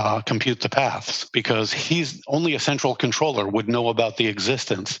paths, because only a central controller would know about the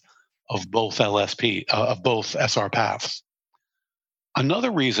existence of both SR paths.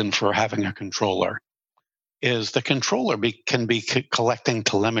 Another reason for having a controller is the controller can be collecting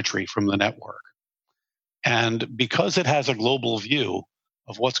telemetry from the network, and because it has a global view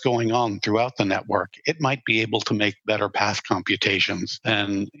of what's going on throughout the network, it might be able to make better path computations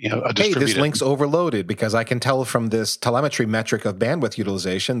than a distributed. Hey, this link's overloaded because I can tell from this telemetry metric of bandwidth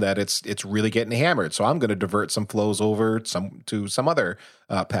utilization that it's really getting hammered. So I'm going to divert some flows over to some other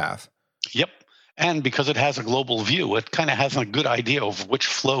path. Yep. And because it has a global view, it kind of has a good idea of which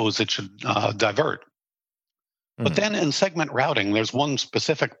flows it should divert. But then in segment routing, there's one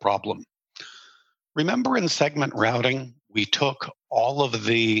specific problem. Remember in segment routing, we took all of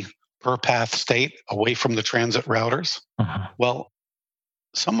the per path state away from the transit routers? Uh-huh. Well,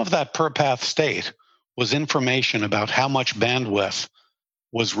 some of that per path state was information about how much bandwidth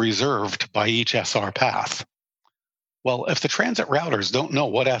was reserved by each SR path. Well, if the transit routers don't know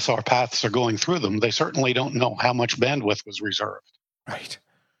what SR paths are going through them, they certainly don't know how much bandwidth was reserved. Right.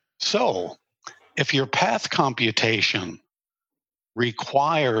 So if your path computation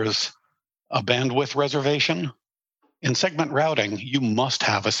requires a bandwidth reservation, in segment routing, you must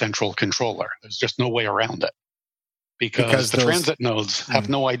have a central controller. There's just no way around it. Because the transit nodes have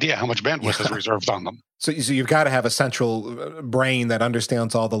no idea how much bandwidth is reserved on them. So you've got to have a central brain that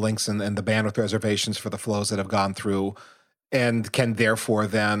understands all the links and the bandwidth reservations for the flows that have gone through and can therefore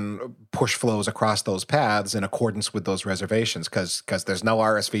then push flows across those paths in accordance with those reservations because there's no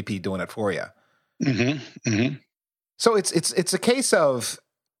RSVP doing it for you. Mm-hmm. Mm-hmm. So it's a case of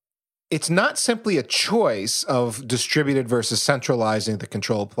it's not simply a choice of distributed versus centralizing the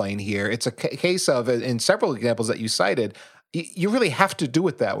control plane here. It's a case of, in several examples that you cited, you really have to do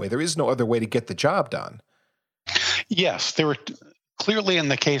it that way. There is no other way to get the job done. Yes, there were clearly in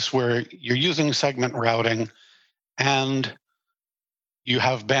the case where you're using segment routing and you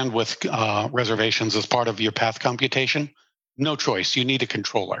have bandwidth reservations as part of your path computation, no choice. You need a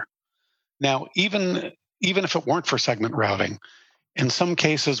controller. Now, even if it weren't for segment routing, in some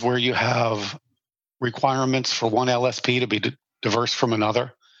cases where you have requirements for one LSP to be diverse from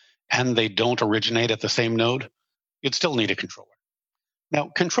another, and they don't originate at the same node, you'd still need a controller. Now,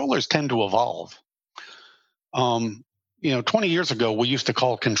 controllers tend to evolve. 20 years ago, we used to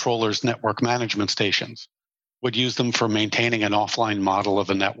call controllers network management stations. We'd use them for maintaining an offline model of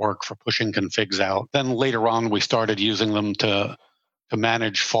the network, for pushing configs out. Then later on, we started using them to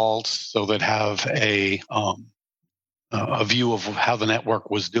manage faults, so that have a view of how the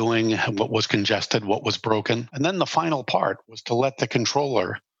network was doing, what was congested, what was broken. And then the final part was to let the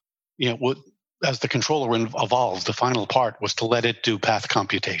controller, as the controller evolves, the final part was to let it do path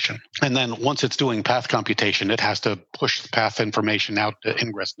computation. And then once it's doing path computation, it has to push the path information out to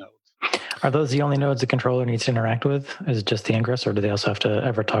ingress nodes. Are those the only nodes the controller needs to interact with? Is it just the ingress, or do they also have to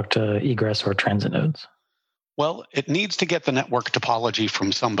ever talk to egress or transit nodes? Well, it needs to get the network topology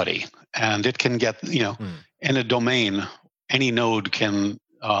from somebody, and it can get, in a domain, any node can,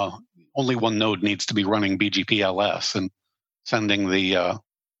 only one node needs to be running BGP-LS and sending the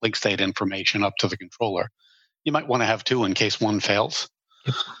link state information up to the controller. You might want to have two in case one fails.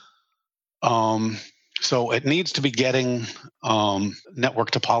 So it needs to be getting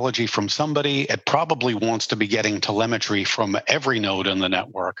network topology from somebody. It probably wants to be getting telemetry from every node in the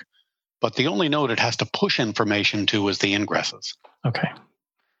network. But the only node it has to push information to is the ingresses. Okay.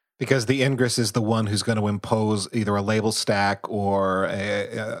 Because the ingress is the one who's going to impose either a label stack or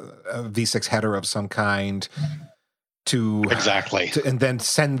a V6 header of some kind and then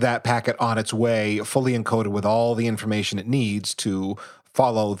send that packet on its way, fully encoded with all the information it needs to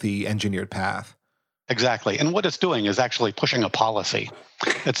follow the engineered path. Exactly. And what it's doing is actually pushing a policy.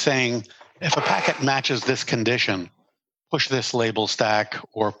 It's saying, if a packet matches this condition, push this label stack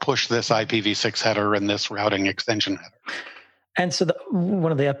or push this IPv6 header and this routing extension header. And so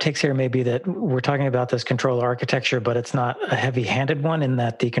one of the uptakes here may be that we're talking about this controller architecture, but it's not a heavy-handed one in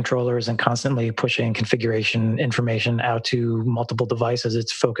that the controller isn't constantly pushing configuration information out to multiple devices.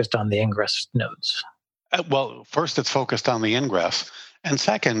 It's focused on the ingress nodes. Well, first, it's focused on the ingress. And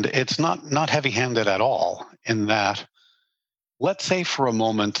second, it's not heavy-handed at all in that, let's say for a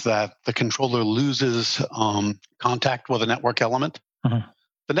moment that the controller loses contact with a network element. Mm-hmm.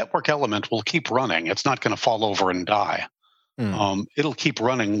 The network element will keep running. It's not going to fall over and die. It'll keep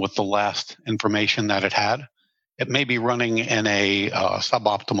running with the last information that it had. It may be running in a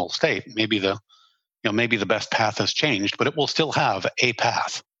suboptimal state. Maybe the best path has changed, but it will still have a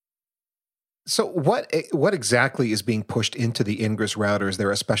path. So what exactly is being pushed into the ingress router? Is there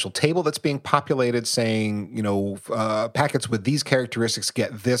a special table that's being populated saying, packets with these characteristics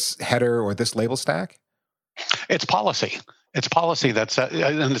get this header or this label stack? It's policy. It's policy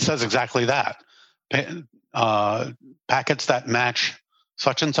and it says exactly that. Packets that match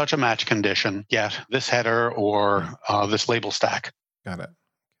such and such a match condition get this header or this label stack. Got it.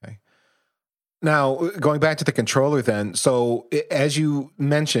 Okay. Now, going back to the controller then, so as you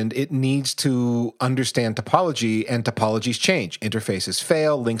mentioned, it needs to understand topology, and topologies change. Interfaces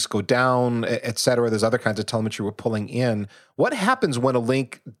fail, links go down, et cetera. There's other kinds of telemetry we're pulling in. What happens when a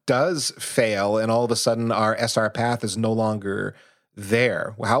link does fail and all of a sudden our SR path is no longer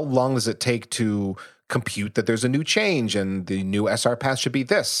there? How long does it take to compute that there's a new change and the new SR path should be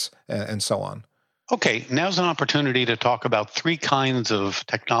this, and so on? Okay, now's an opportunity to talk about three kinds of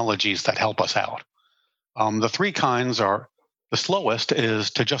technologies that help us out. The three kinds are, the slowest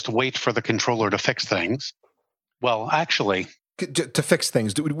is to just wait for the controller to fix things. Well, actually, To fix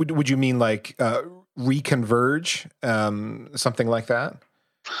things, would you mean like reconverge, something like that?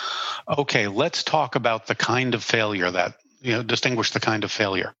 okay, let's talk about the kind of failure that, distinguish the kind of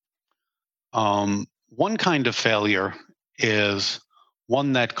failure. One kind of failure is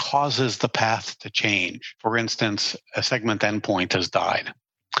one that causes the path to change. For instance, a segment endpoint has died.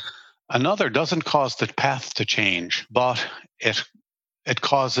 Another doesn't cause the path to change, but it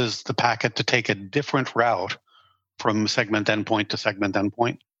causes the packet to take a different route from segment endpoint to segment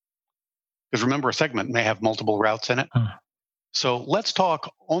endpoint. Because remember, a segment may have multiple routes in it. So let's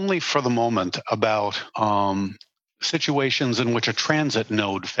talk only for the moment about situations in which a transit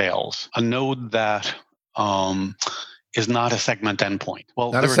node fails, a node that is not a segment endpoint.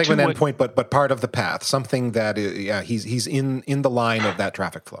 Well, not a segment endpoint, but part of the path, something that he's in the line of that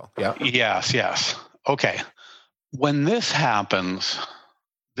traffic flow. Yeah. Yes. Okay. When this happens,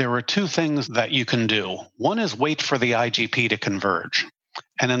 there are two things that you can do. One is wait for the IGP to converge.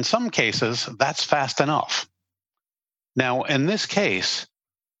 And in some cases, that's fast enough. Now, in this case,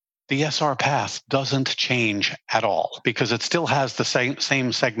 the SR path doesn't change at all because it still has the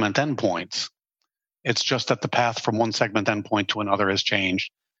same segment endpoints. It's just that the path from one segment endpoint to another has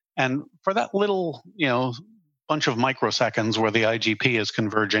changed. And for that little, bunch of microseconds where the IGP is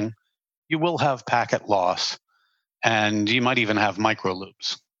converging, you will have packet loss, and you might even have micro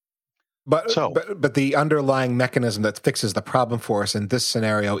loops. But the underlying mechanism that fixes the problem for us in this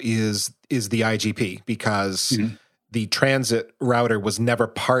scenario is the IGP, because the transit router was never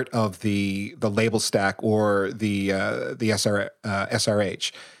part of the label stack or the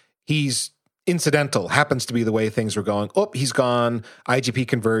SRH. He's incidental, happens to be the way things were going. Oh, he's gone. IGP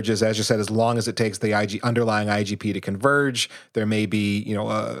converges, as you said, as long as it takes the underlying IGP to converge. There may be,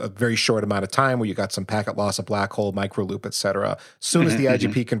 a very short amount of time where you got some packet loss, a black hole, micro loop, et cetera. As soon as the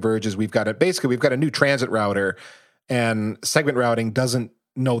IGP converges, we've got a new transit router, and segment routing doesn't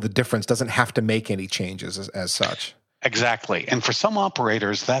know the difference, doesn't have to make any changes as such. Exactly. And for some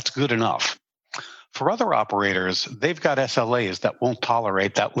operators, that's good enough. For other operators, they've got SLAs that won't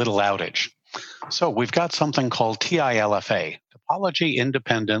tolerate that little outage. So we've got something called TILFA, Topology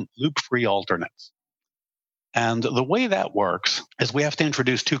Independent Loop-Free Alternates. And the way that works is we have to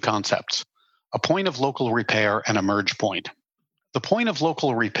introduce two concepts, a point of local repair and a merge point. The point of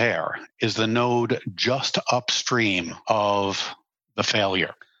local repair is the node just upstream of the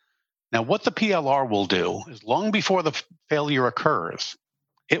failure. Now, what the PLR will do is long before the failure occurs,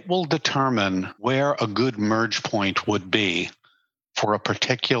 it will determine where a good merge point would be for a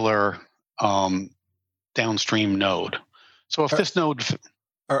particular downstream node. So if this node,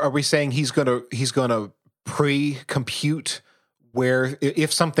 are we saying he's gonna pre-compute where,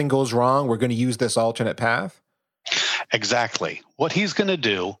 if something goes wrong, we're going to use this alternate path? Exactly. What he's going to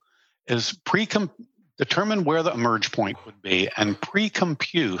do is determine where the merge point would be and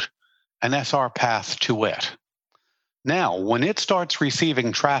pre-compute an SR path to it. Now, when it starts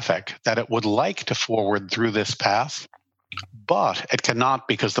receiving traffic that it would like to forward through this path, but it cannot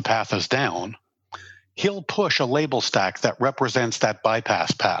because the path is down, he'll push a label stack that represents that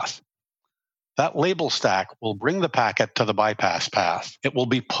bypass path. That label stack will bring the packet to the bypass path. It will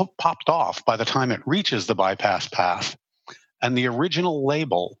be popped off by the time it reaches the bypass path. And the original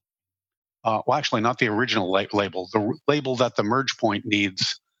label, actually not the original label, the label that the merge point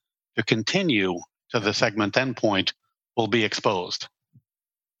needs to continue to the segment endpoint will be exposed.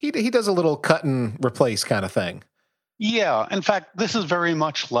 He does a little cut and replace kind of thing. Yeah, in fact, this is very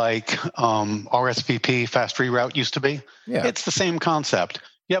much like RSVP fast reroute used to be. Yeah. It's the same concept.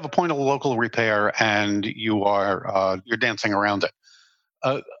 You have a point of local repair, and you're dancing around it.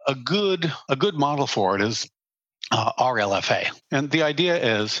 A good model for it is RLFA, and the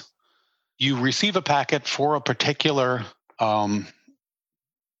idea is you receive a packet for a particular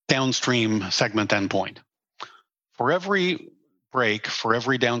downstream segment endpoint. For every break, for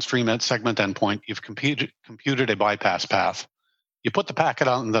every downstream segment endpoint, you've computed a bypass path. You put the packet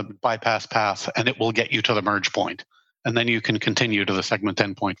on the bypass path, and it will get you to the merge point. And then you can continue to the segment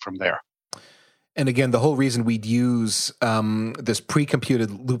endpoint from there. And again, the whole reason we'd use this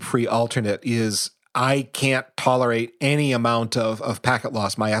pre-computed loop-free alternate is I can't tolerate any amount of packet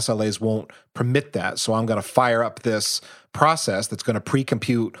loss. My SLAs won't permit that. So I'm going to fire up this process that's going to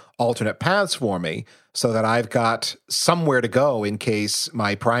pre-compute alternate paths for me so that I've got somewhere to go in case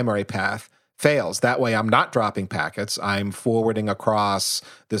my primary path fails. That way I'm not dropping packets. I'm forwarding across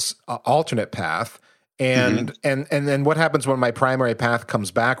this alternate path. And then what happens when my primary path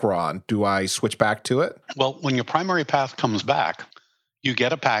comes back, Ron? Do I switch back to it? Well, when your primary path comes back, you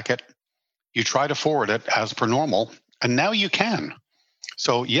get a packet. You try to forward it as per normal, and now you can.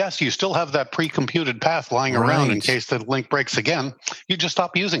 So yes, you still have that pre-computed path lying around in case the link breaks again. You just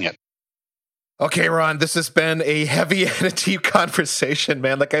stop using it. Okay, Ron, this has been a heavy and a deep conversation,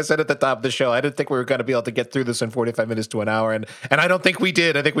 man. Like I said at the top of the show, I didn't think we were going to be able to get through this in 45 minutes to an hour, and I don't think we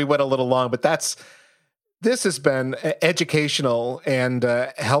did. I think we went a little long, but this has been educational and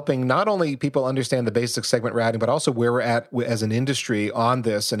helping not only people understand the basic segment routing, but also where we're at as an industry on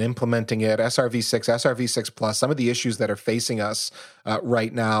this and implementing it, SRv6, SRv6 Plus, some of the issues that are facing us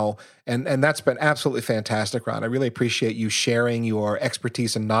right now. And that's been absolutely fantastic, Ron. I really appreciate you sharing your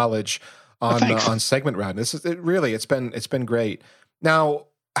expertise and knowledge on segment routing. It's been great. Now,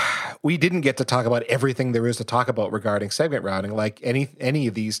 we didn't get to talk about everything there is to talk about regarding segment routing. Like any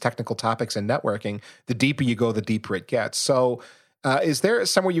of these technical topics in networking, the deeper you go, the deeper it gets. So is there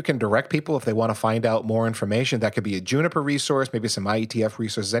somewhere you can direct people if they want to find out more information? That could be a Juniper resource, maybe some IETF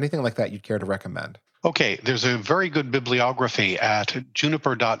resources, anything like that you'd care to recommend? Okay, there's a very good bibliography at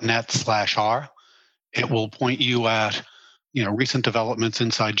juniper.net/r. It will point you at recent developments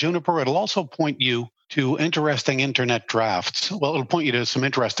inside Juniper. It'll also point you to interesting internet drafts. Well, it'll point you to some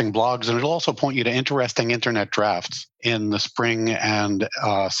interesting blogs, and it'll also point you to interesting internet drafts in the Spring and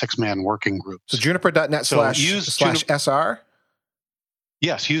six-man working groups. So juniper.net/SR?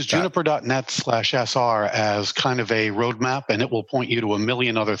 Yes, use juniper.net/SR as kind of a roadmap, and it will point you to a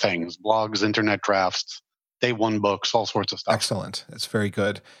million other things, blogs, internet drafts, day one books, all sorts of stuff. Excellent. That's very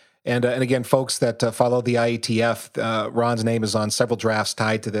good. And again, folks that follow the IETF, Ron's name is on several drafts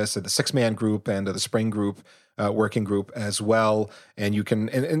tied to this, the six-man group and the Spring group, working group as well. And you can,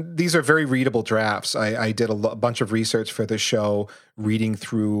 and these are very readable drafts. I did a bunch of research for this show, reading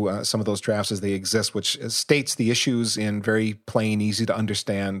through some of those drafts as they exist, which states the issues in very plain, easy to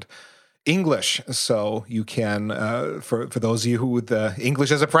understand English. So you can, for those of you who with English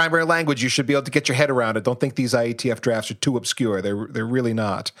as a primary language, you should be able to get your head around it. Don't think these IETF drafts are too obscure. They're really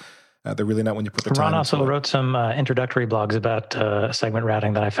not. They're really not when you put the time Ron also into it. wrote some introductory blogs about segment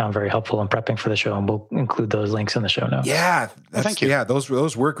routing that I found very helpful in prepping for the show, and we'll include those links in the show notes. Yeah, thank you. Yeah, those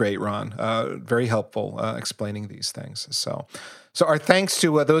were great, Ron. Very helpful explaining these things. So our thanks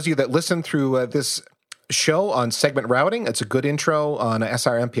to those of you that listened through this show on segment routing. It's a good intro on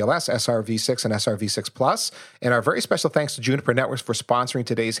SR-MPLS, SRv6, and SRv6 Plus. And our very special thanks to Juniper Networks for sponsoring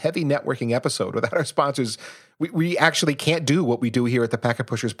today's heavy networking episode. Without our sponsors, we actually can't do what we do here at the Packet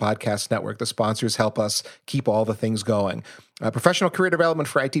Pushers Podcast Network. The sponsors help us keep all the things going. Professional career development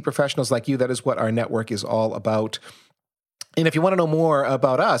for IT professionals like you, that is what our network is all about. And if you want to know more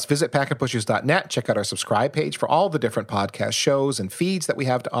about us, visit packetpushers.net. Check out our subscribe page for all the different podcast shows and feeds that we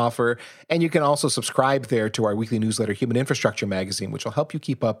have to offer. And you can also subscribe there to our weekly newsletter, Human Infrastructure Magazine, which will help you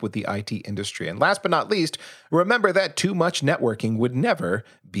keep up with the IT industry. And last but not least, remember that too much networking would never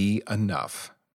be enough.